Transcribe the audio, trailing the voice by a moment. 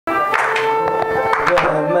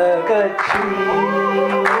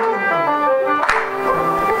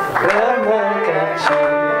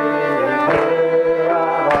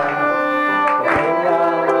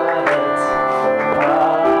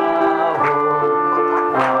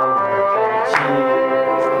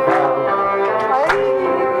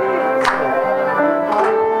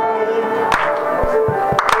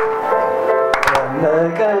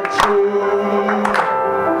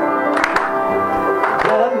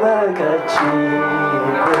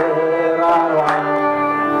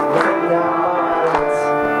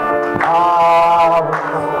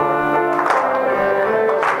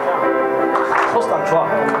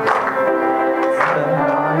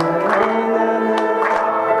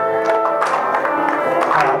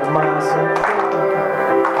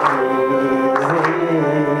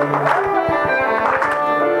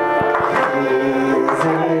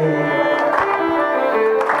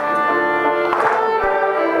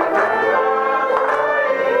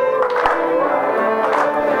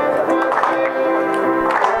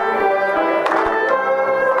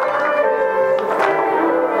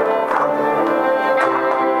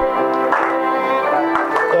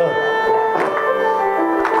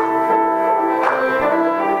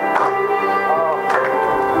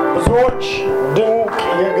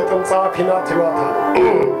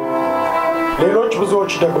ሌሎች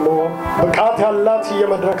ብዙዎች ደግሞ ብቃት ያላት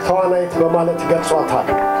የመድረክ ተዋናይት በማለት ይገልጿታል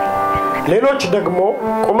ሌሎች ደግሞ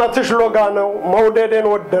ቁመትሽ ሎጋ ነው መውደዴን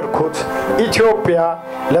ወደድኩት ኢትዮጵያ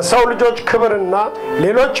ለሰው ልጆች ክብርና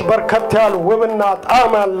ሌሎች በርከት ያሉ ውብና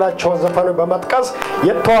ጣዕም ያላቸው ዘፈኖች በመጥቀስ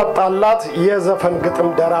የተዋጣላት የዘፈን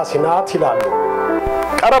ግጥም ደራሲ ናት ይላሉ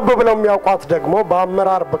ቀረብ ብለው የሚያውቋት ደግሞ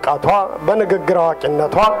በአመራር ብቃቷ በንግግር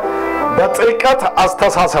አዋቂነቷ በጥልቀት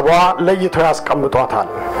አስተሳሰቧ ለይተው ያስቀምጧታል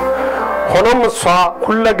ሆኖም እሷ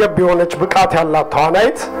ሁለገብ የሆነች ብቃት ያላት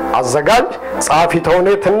ተዋናይት አዘጋጅ ጻፊ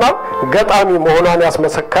ተውኔትና ገጣሚ መሆኗን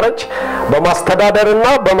ያስመሰከረች በማስተዳደርና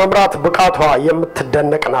በመምራት ብቃቷ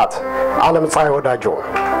የምትደነቅ ናት አለምፀሐይ ወዳጆ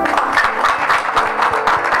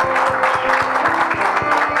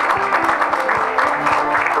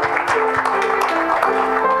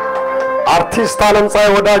አርቲስት አለምፀሐይ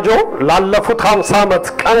ወዳጆ ላለፉት 50 ዓመት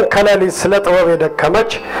ቀን ከሌሊት ስለ ጥበብ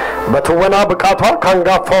የደከመች በትወና ብቃቷ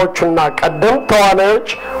ካንጋፋዎችና ቀደም ተዋናዮች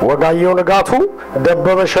ወጋየሁ ንጋቱ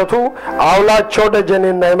ደበበሸቱ አውላቸው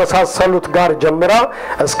ደጀኔና የመሳሰሉት ጋር ጀምራ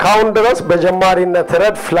እስካሁን ድረስ በጀማሪነት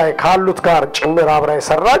ረድፍ ላይ ካሉት ጋር ጭምር አብራ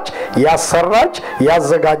የሰራች ያሰራች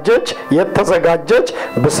ያዘጋጀች የተዘጋጀች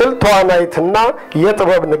ብስል ተዋናይትና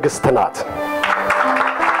የጥበብ ንግስት ናት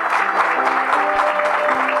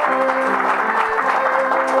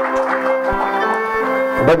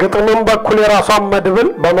በግጥምም በኩል የራሷን መድብል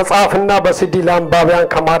በመጽሐፍና በሲዲ ለአንባቢያን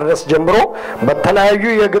ከማድረስ ጀምሮ በተለያዩ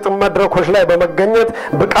የግጥም መድረኮች ላይ በመገኘት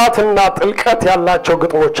ብቃትና ጥልቀት ያላቸው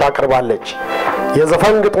ግጥሞች አቅርባለች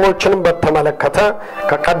የዘፈን ግጥሞችንም በተመለከተ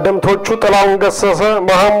ከቀደምቶቹ ጥላሁን ገሰሰ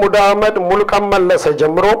መሐሙድ አህመድ ሙሉቀን መለሰ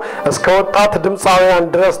ጀምሮ እስከ ወጣት ድምጻውያን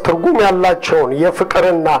ድረስ ትርጉም ያላቸውን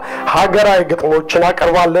የፍቅርና ሀገራዊ ግጥሞችን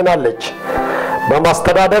አቅርባልናለች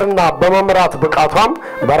በማስተዳደርና በመምራት ብቃቷም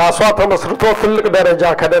በራሷ ተመስርቶ ትልቅ ደረጃ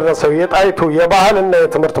ከደረሰው የጣይቱ የባህልና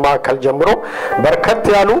የትምህርት ማዕከል ጀምሮ በርከት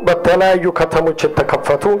ያሉ በተለያዩ ከተሞች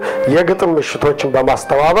የተከፈቱ የግጥም ምሽቶችን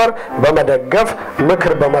በማስተባበር በመደገፍ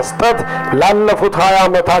ምክር በመስጠት ላለፉት 20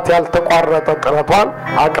 ዓመታት ያልተቋረጠ ጥረቷን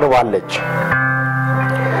አቅርባለች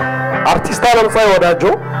አርቲስት አለምፀሐይ ወዳጆ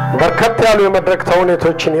በርከት ያሉ የመድረክ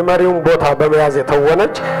ተውኔቶችን የመሪውን ቦታ በመያዝ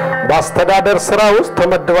የተወነች በአስተዳደር ስራ ውስጥ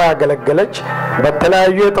ተመድባ ያገለገለች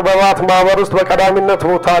በተለያዩ የጥበባት ማህበር ውስጥ በቀዳሚነት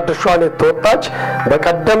ቦታ ድርሻን የተወጣች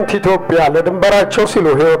በቀደምት ኢትዮጵያ ለድንበራቸው ሲሉ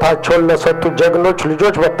ህይወታቸውን ለሰጡ ጀግኖች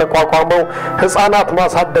ልጆች በተቋቋመው ህፃናት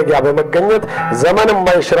ማሳደጊያ በመገኘት ዘመን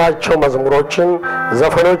የማይሽራቸው መዝሙሮችን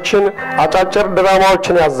ዘፈኖችን አጫጭር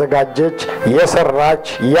ድራማዎችን ያዘጋጀች የሰራች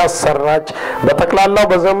ያሰራች በተክላላው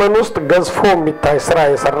በዘመን ውስጥ ገዝፎ የሚታይ ስራ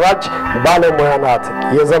የሰራች ባለሙያ ናት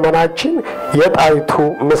የዘመናችን የጣይቱ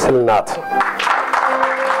ምስል ናት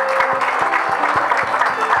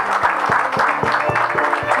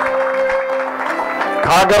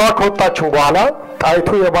ከሀገሯ ከወጣችው በኋላ ጣይቱ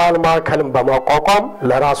የባህል ማዕከልን በማቋቋም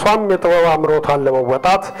ለራሷም የጥበብ አምሮቷን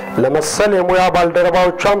ለመወጣት ለመሰል የሙያ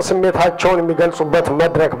ባልደረባዎቿም ስሜታቸውን የሚገልጹበት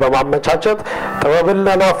መድረክ በማመቻቸት ጥበብን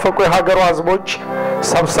ለናፈቁ የሀገሯ ህዝቦች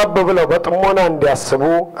ሰብሰብ ብለው በጥሞና እንዲያስቡ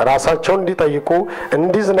ራሳቸውን እንዲጠይቁ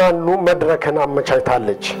እንዲዝናኑ መድረክን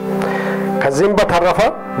አመቻችታለች ከዚህም በተረፈ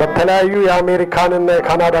በተለያዩ የአሜሪካንና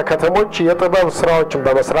የካናዳ ከተሞች የጥበብ ስራዎችን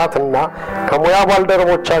በመስራትና ከሙያ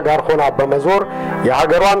ባልደረቦቿ ጋር ሆና በመዞር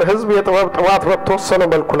የሀገሯን ህዝብ የጥበብ ጥማት በተወሰነ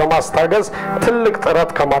መልኩ ለማስታገስ ትልቅ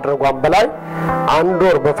ጥረት ከማድረጓም በላይ አንድ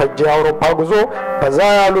ወር በፈጀ የአውሮፓ ጉዞ በዛ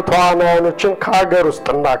ያሉ ተዋናዮችን ከሀገር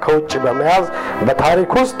ውስጥና ከውጭ በመያዝ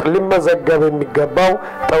በታሪክ ውስጥ ሊመዘገብ የሚገባው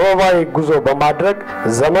ጥበባዊ ጉዞ በማድረግ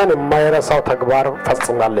ዘመን የማይረሳው ተግባር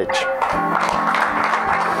ፈጽማለች።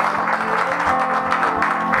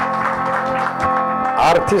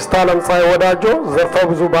 አርቲስት አለምፀሐይ ወዳጆ ዘርፈ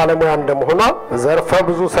ብዙ ባለሙያ እንደመሆኗ ዘርፈ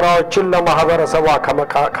ብዙ ስራዎችን ለማህበረሰቧ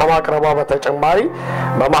ከማቅረቧ በተጨማሪ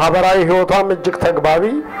በማህበራዊ ህይወቷም እጅግ ተግባቢ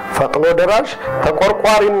ፈጥኖ ደራሽ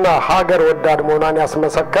ተቆርቋሪና ሀገር ወዳድ መሆኗን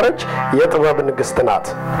ያስመሰከረች የጥበብ ንግስት ናት።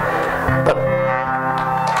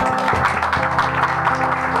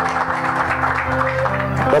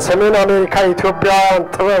 በሰሜን አሜሪካ ኢትዮጵያውያን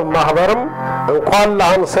ጥበብ ማህበርም እንኳን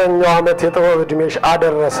ለ50ኛው ዓመት የጥበብ ዕድሜሽ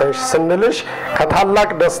አደረሰሽ ስንልሽ ከታላቅ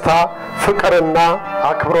ደስታ ፍቅርና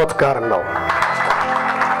አክብሮት ጋር ነው።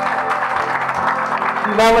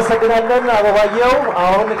 እናመሰግናለን አበባየው።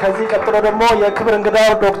 አሁን ከዚህ ቀጥሎ ደግሞ የክብር እንግዳው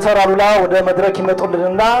ዶክተር አሉላ ወደ መድረክ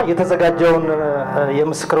ይመጡልንና የተዘጋጀውን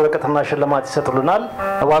የምስክር ወረቀትና ሽልማት ይሰጡልናል።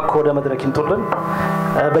 እባክዎ ወደ መድረክ ይምጡልን።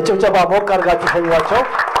 በጭብጨባ ሞቅ አድርጋችሁ ሸኟቸው።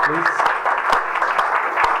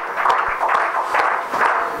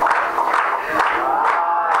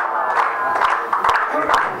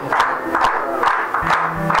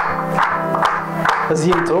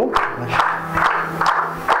 እዚህ ይምጡ።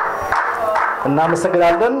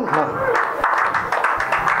 እናመሰግናለን።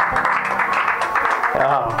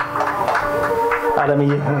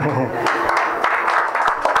 አለምዬ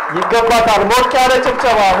ይገባታል። ሞቅ ያለ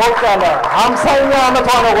ጭብጨባ፣ ሞቅ ያለ 50ኛ ዓመቷ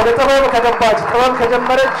ነው ወደ ጥበብ ከገባች ጥበብ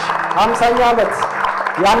ከጀመረች 50ኛ ዓመት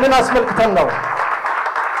ያንን አስመልክተን ነው።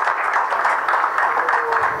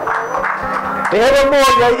 ይሄ ደግሞ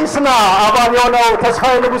የኢስና አባል የሆነው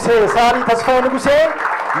ተስፋዬ ንጉሴ ሳሪ ተስፋዬ ንጉሴ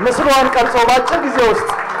ምስሏን ቀርጾ ባጭር ጊዜ ውስጥ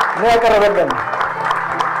ነው ያቀረበልን።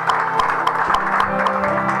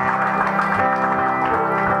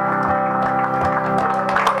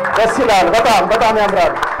 ደስ ይላል። በጣም በጣም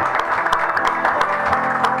ያምራል።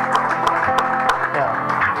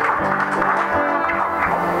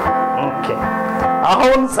 ኦኬ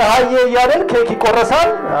አሁን ፀሐዬ እያለን ኬክ ይቆረሳል።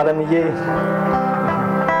 አለምዬ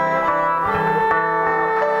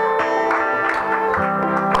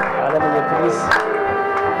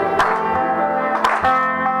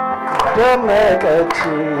ደመቀች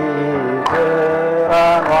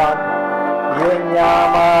ብርሃኗን የኛ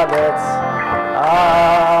ማለት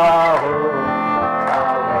አሁን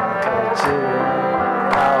አወቀች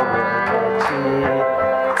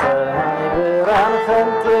ፀሐይ ብርሃን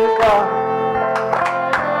ፈንጥቃ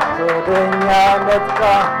ወደኛ መጥቃ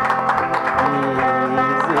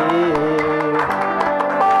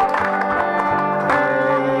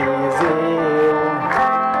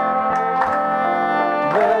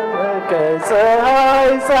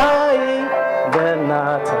ፀሐይ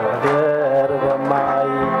በእናት ሀገር በማይ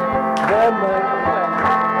በእናት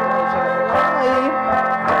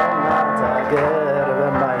ሀገር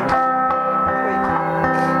በማይ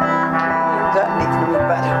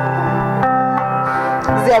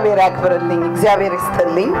እግዚአብሔር ያክብርልኝ፣ እግዚአብሔር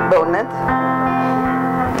ይስጥልኝ። በእውነት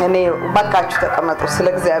እኔ ባካችሁ ተቀመጡ፣ ስለ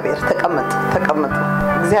እግዚአብሔር ተቀመጡ።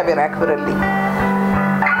 እግዚአብሔር ያክብርልኝ።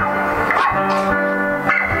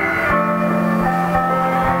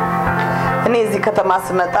 እኔ እዚህ ከተማ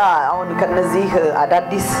ስመጣ አሁን ከነዚህ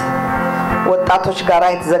አዳዲስ ወጣቶች ጋር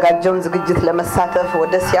የተዘጋጀውን ዝግጅት ለመሳተፍ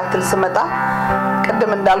ወደ ሲያትል ስመጣ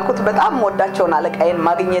ቅድም እንዳልኩት በጣም ወዳቸውን አለቃዬን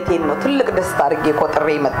ማግኘቴን ነው ትልቅ ደስታ አድርጌ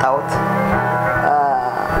ቆጥሬ መጣሁት።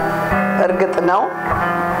 እርግጥ ነው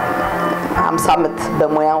 50 ዓመት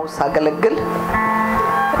በሙያው ሳገለግል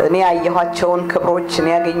እኔ ያየኋቸውን ክብሮች እኔ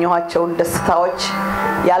ያገኘኋቸውን ደስታዎች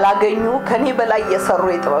ያላገኙ ከኔ በላይ የሰሩ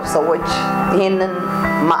የጥበብ ሰዎች ይሄንን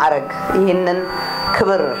ማዕረግ ይሄንን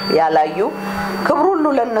ክብር ያላዩ ክብሩ ሁሉ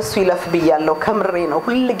ለነሱ ይለፍ ብያለሁ። ከምሬ ነው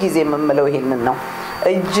ሁሉ ጊዜ የምምለው ይሄንን ነው።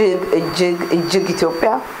 እጅግ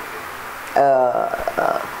ኢትዮጵያ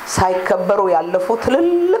ሳይከበሩ ያለፉ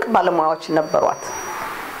ትልልቅ ባለሙያዎች ነበሯት።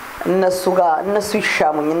 እነሱ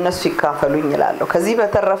ይሻሙኝ እነሱ ይካፈሉኝ ይላልው። ከዚህ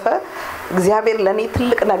በተረፈ እግዚአብሔር ለኔ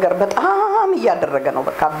ትልቅ ነገር በጣም ያደረገ ነው።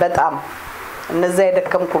 በቃ በጣም እነዛ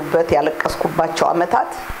የደከምኩበት ያለቀስኩባቸው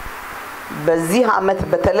አመታት በዚህ አመት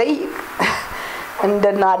በተለይ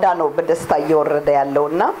እንደናዳ ነው በደስታ እየወረደ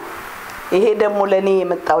ያለውና ይሄ ደግሞ ለኔ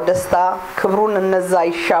የመጣው ደስታ ክብሩን እነዛ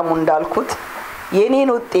ይሻሙ እንዳልኩት የኔን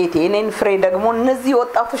ውጤት የኔን ፍሬ ደግሞ እነዚህ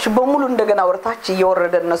ወጣቶች በሙሉ እንደገና ወርታች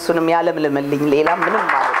እየወረደ እነሱንም ያለምልምልኝ ሌላ ምንም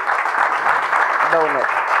ማለት ነው።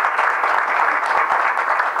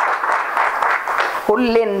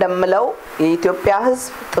 ሁሌ እንደምለው የኢትዮጵያ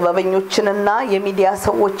ህዝብ ጥበበኞችንና የሚዲያ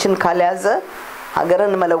ሰዎችን ካልያዘ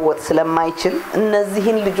ሀገርን መለወጥ ስለማይችል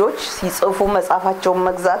እነዚህን ልጆች ሲጽፉ መጻፋቸውን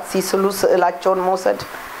መግዛት ሲስሉ ስዕላቸውን መውሰድ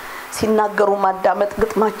ሲናገሩ ማዳመጥ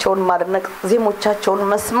ግጥማቸውን ማድነቅ ዜሞቻቸውን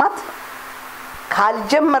መስማት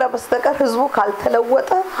ካልጀመረ በስተቀር ህዝቡ ካልተለወጠ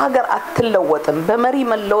ሀገር አትለወጥም በመሪ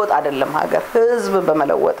መለወጥ አይደለም ሀገር ህዝብ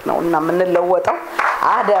በመለወጥ ነውና ምን ለወጣው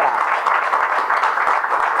አደራ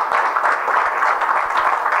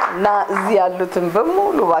እና እዚህ ያሉትን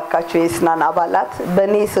በሙሉ ባካቸው የስናን አባላት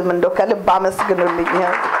በኔ ስም እንደው ከልብ አመስግኑልኝ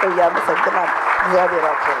ያመሰግናል እግዚአብሔር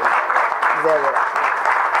ያክብር እግዚአብሔር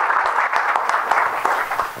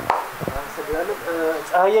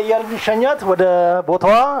ፀሐዬ ያልን ሸኛት ወደ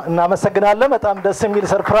ቦታዋ እናመሰግናለን በጣም ደስ የሚል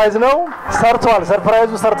ሰርፕራይዝ ነው ሰርቷል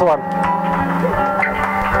ሰርፕራይዙ ሰርቷል